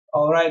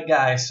Alright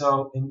guys,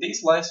 so in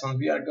this lesson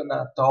we are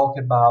gonna talk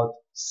about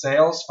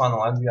sales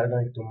funnel and we are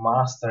going to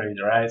master it,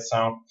 right?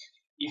 So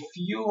if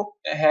you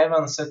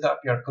haven't set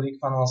up your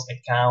ClickFunnels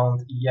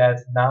account yet,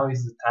 now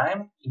is the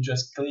time. You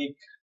just click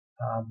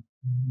uh,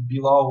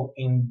 below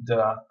in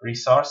the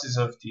resources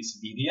of this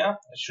video.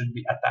 It should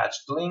be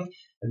attached link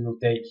that will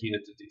take you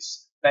to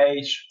this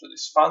page, to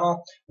this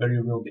funnel, where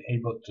you will be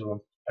able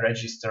to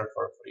register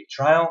for a free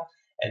trial.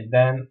 And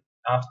then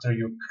after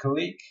you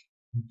click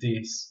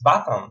this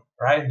button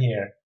right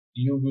here,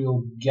 you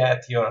will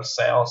get your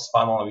sales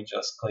funnel. We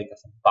just click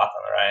a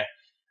button, right?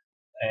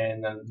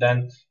 And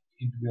then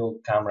it will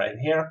come right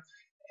here.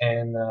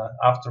 And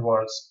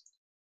afterwards,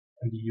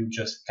 you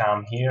just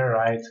come here,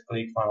 right?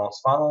 Click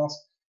funnels,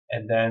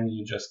 and then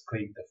you just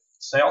click the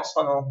sales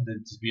funnel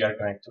that we are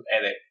going to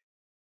edit.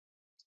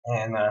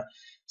 And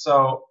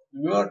so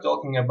we were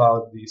talking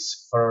about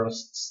this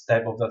first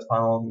step of that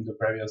funnel in the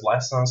previous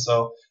lesson.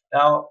 So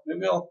now we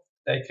will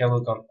take a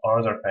look on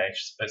order page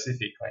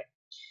specifically.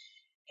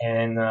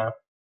 And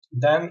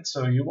then,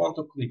 so you want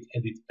to click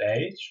edit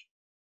page.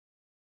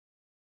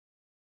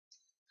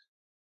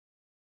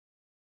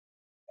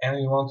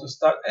 And you want to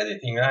start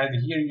editing, right?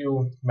 Here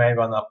you may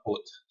want to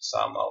put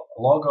some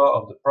logo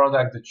of the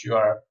product that you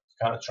are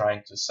kind of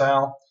trying to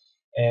sell,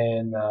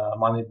 and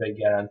money back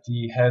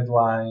guarantee,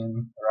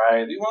 headline,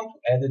 right? You want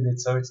to edit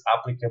it so it's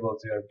applicable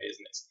to your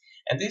business.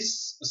 And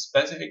this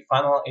specific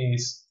funnel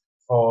is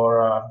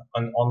for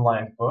an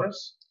online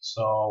course.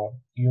 So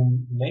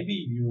maybe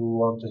you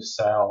want to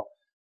sell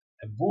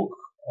a book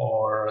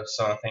or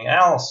something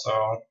else.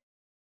 So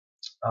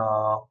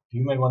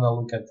you may want to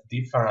look at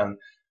different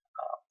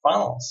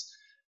funnels.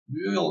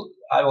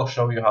 I will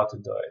show you how to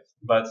do it.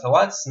 But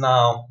let's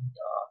now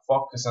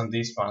focus on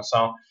this one.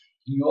 So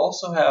you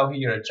also have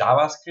here a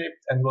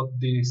JavaScript, and what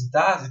this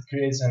does, it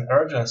creates an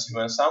urgency.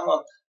 When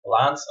someone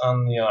lands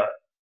on your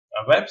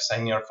website,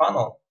 in your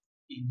funnel,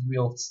 it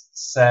will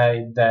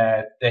say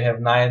that they have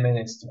 9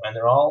 minutes to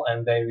enroll,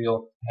 and they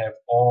will have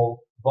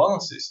all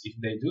bonuses if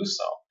they do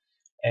so.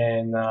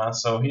 And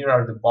so here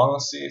are the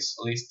bonuses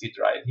listed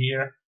right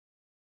here.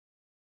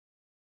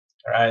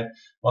 Right,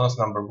 bonus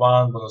number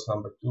 1, bonus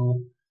number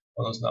 2,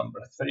 bonus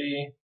number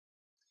 3.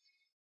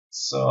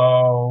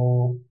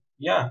 So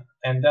yeah,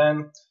 and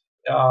then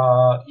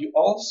you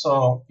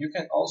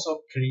can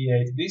also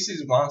create, this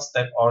is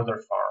one-step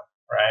order form,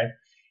 right?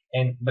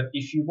 But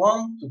if you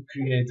want to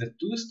create a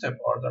two-step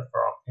order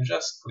form, you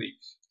just click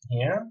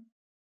here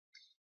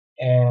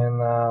and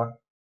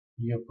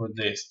you put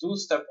this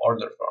two-step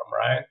order form,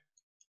 right?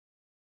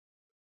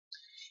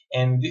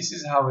 And this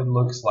is how it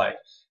looks like.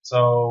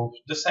 So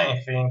the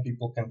same thing,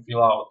 people can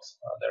fill out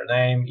their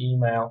name,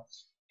 email,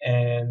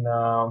 and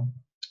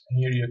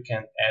here you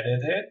can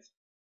edit it.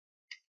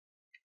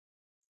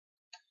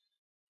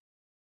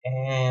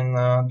 And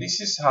this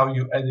is how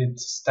you edit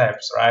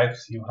steps, right?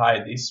 You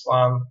hide this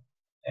one,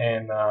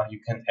 and you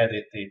can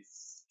edit it,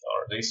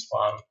 or this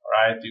one,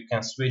 right? You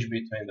can switch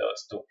between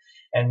those two.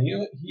 And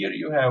here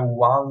you have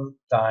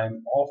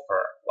one-time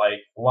offer,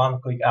 like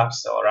one-click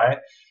upsell, right?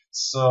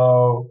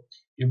 So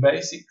you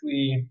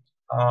basically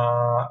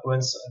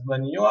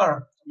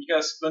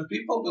because when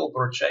people will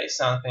purchase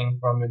something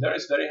from you, there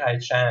is very high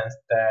chance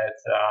that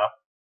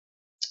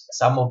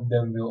some of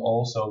them will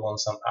also want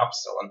some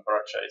upsell and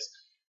purchase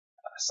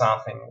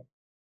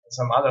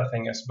some other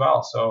thing as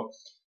well. So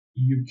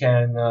you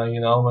can,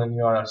 when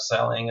you are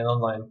selling an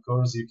online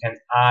course, you can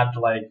add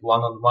like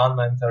one-on-one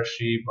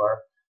mentorship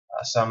or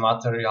some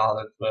material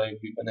that will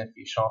be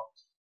beneficial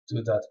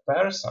to that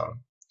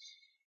person.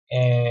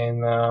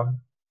 And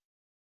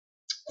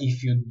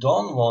if you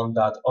don't want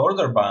that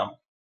order bump,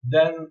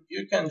 then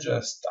you can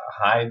just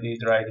hide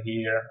it right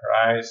here,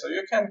 right? So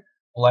you can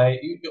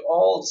play,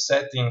 all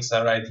settings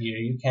are right here.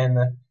 You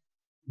can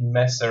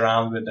mess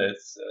around with it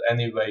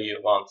any way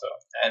you want to,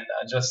 and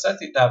just set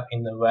it up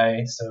in a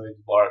way so it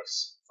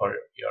works for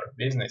your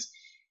business.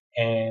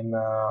 And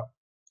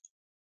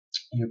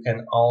you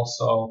can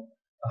also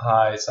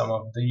hide some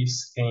of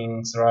these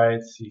things, right?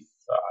 If you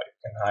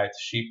can hide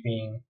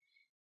shipping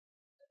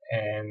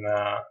and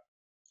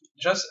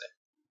just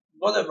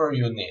whatever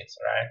you need,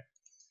 right?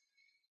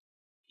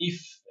 If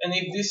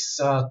this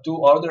two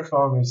order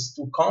form is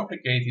too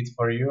complicated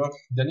for you,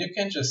 then you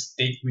can just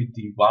stick with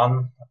the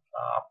one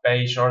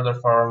page order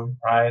form,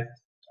 right?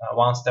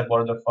 One step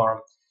order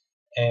form,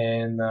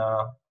 and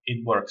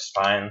it works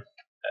fine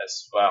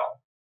as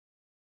well.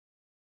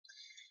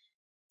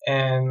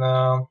 And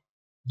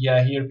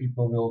yeah, here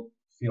people will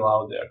fill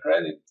out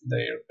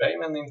their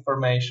payment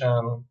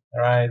information,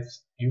 right?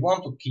 You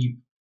want to keep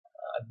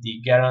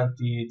the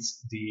guaranteed,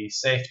 the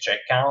safe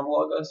checkout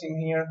logos in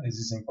here. This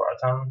is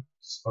important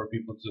for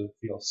people to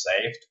feel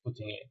safe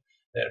putting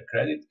their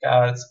credit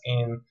cards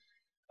in,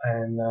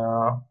 and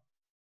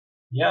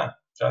yeah,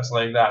 just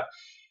like that.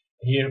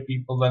 Here,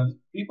 when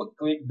people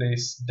click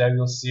this, they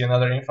will see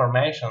another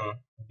information,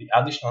 the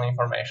additional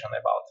information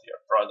about your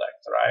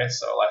product, right?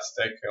 So let's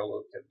take a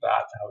look at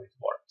that, how it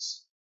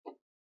works.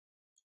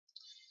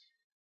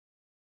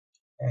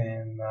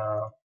 And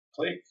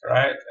click,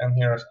 right? And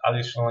here's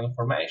additional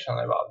information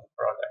about the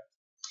product.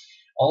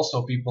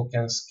 Also, people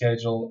can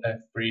schedule a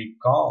free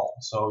call,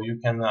 so you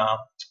can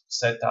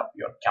set up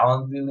your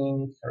calendar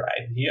link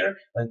right here.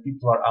 When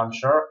people are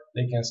unsure,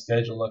 they can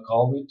schedule a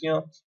call with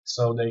you,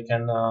 so they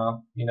can,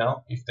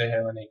 if they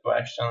have any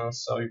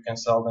questions, so you can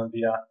sell them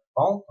via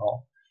phone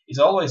call. It's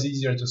always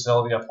easier to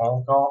sell via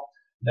phone call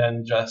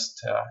than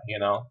just,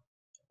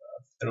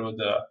 through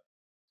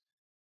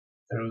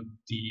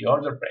the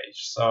order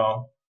page.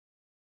 So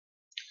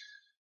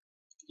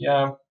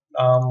yeah,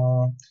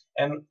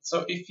 and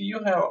so if you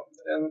have,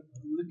 and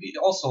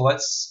also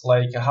let's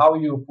like how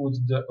you put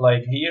the,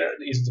 like here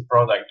is the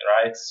product,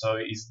 right? So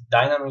it's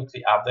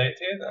dynamically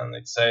updated and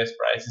it says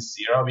price is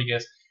 0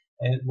 because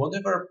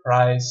whatever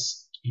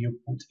price you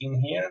put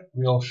in here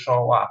will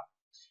show up.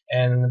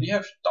 And we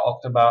have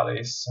talked about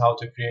is how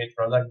to create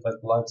product, but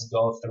let's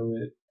go through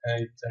it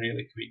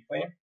really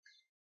quickly.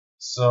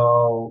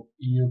 So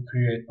you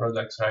create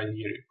products right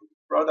here. You put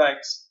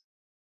products,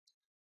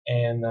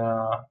 and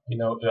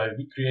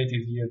we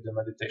created here the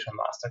meditation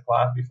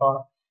masterclass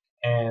before,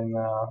 and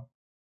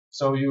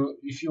so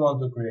if you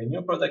want to create a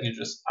new product, you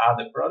just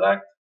add a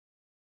product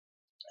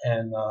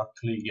and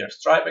click your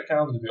Stripe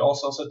account that we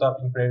also set up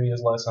in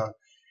previous lesson,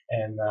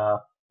 and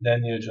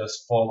then you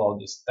just follow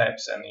the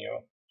steps and you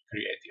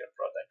create your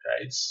product,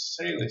 right? It's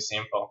really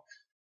simple.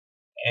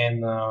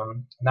 And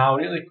now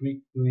really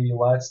quickly,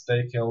 let's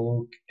take a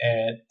look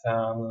at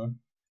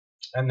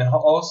and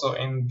also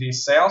in the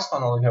sales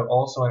funnel, we have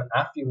also an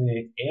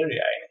affiliate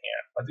area in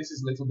here, but this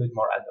is a little bit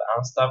more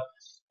advanced stuff.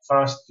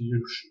 First,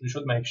 you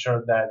should make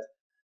sure that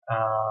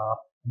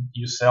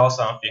you sell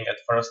something at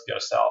first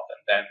yourself,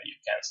 and then you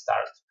can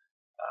start,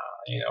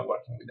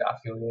 working with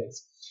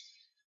affiliates.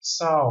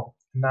 So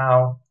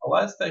now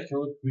let's take a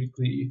look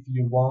quickly if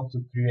you want to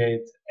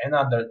create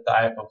another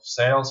type of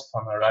sales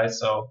funnel, right?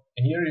 So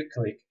here you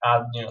click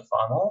Add New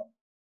Funnel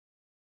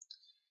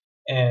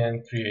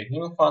and create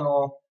new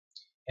funnel.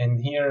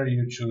 And here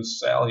you choose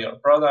sell your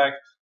product,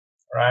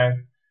 right?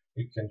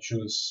 You can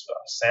choose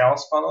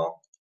sales funnel,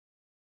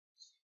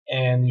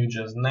 and you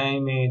just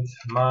name it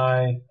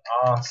my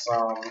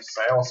awesome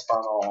sales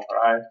funnel,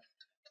 right?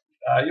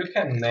 You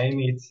can name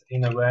it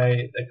in a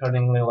way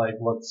accordingly, like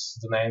what's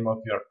the name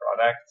of your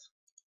product,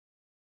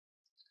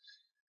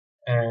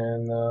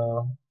 and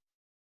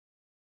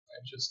I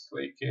just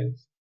click it.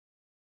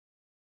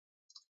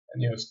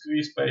 And you have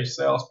squeeze page,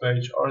 sales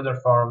page, order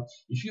form.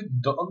 If you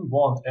don't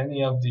want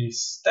any of these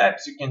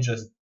steps, you can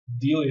just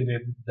delete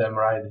them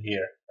right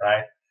here,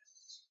 right?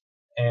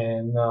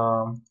 And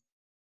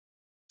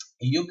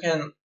you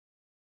can,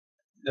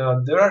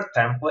 there are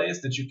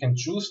templates that you can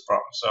choose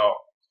from. So,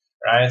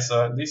 right,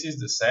 so this is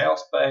the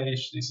sales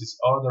page, this is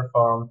order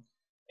form,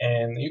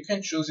 and you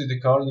can choose it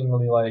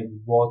accordingly, like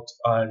what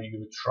are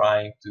you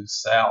trying to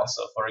sell.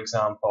 So for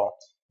example,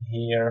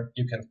 here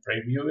you can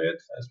preview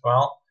it as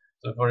well.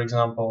 So for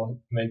example,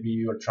 maybe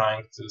you're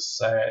trying to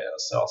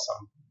sell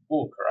some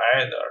book,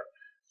 right, or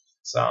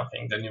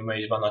something, then you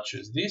may want to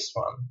choose this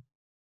one.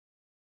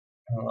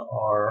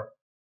 Or,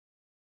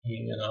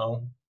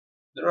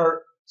 there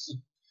are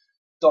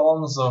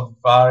tons of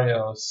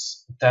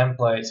various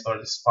templates for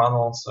this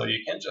funnel, so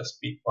you can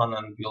just pick one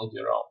and build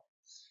your own.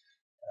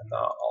 And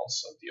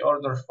also the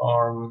order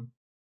form,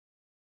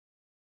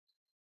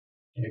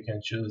 you can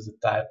choose the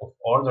type of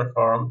order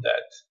form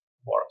that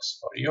works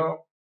for you.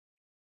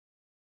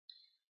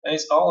 And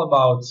it's all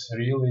about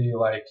really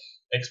like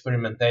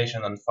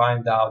experimentation and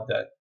find out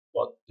that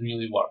what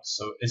really works.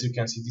 So as you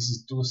can see, this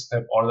is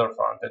two-step order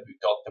form that we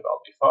talked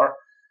about before,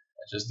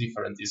 just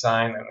different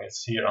design, and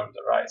it's here on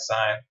the right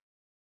side.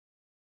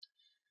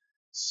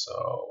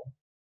 So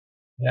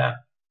yeah,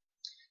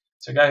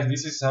 so guys,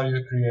 this is how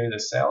you create a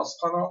sales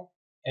funnel,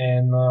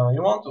 and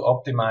you want to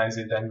optimize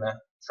it and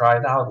try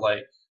it out,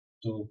 like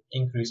to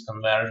increase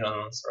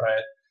conversions,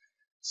 right?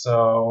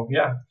 So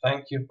yeah,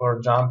 thank you for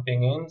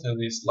jumping into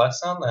this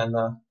lesson, and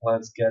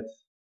let's get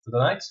to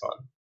the next one.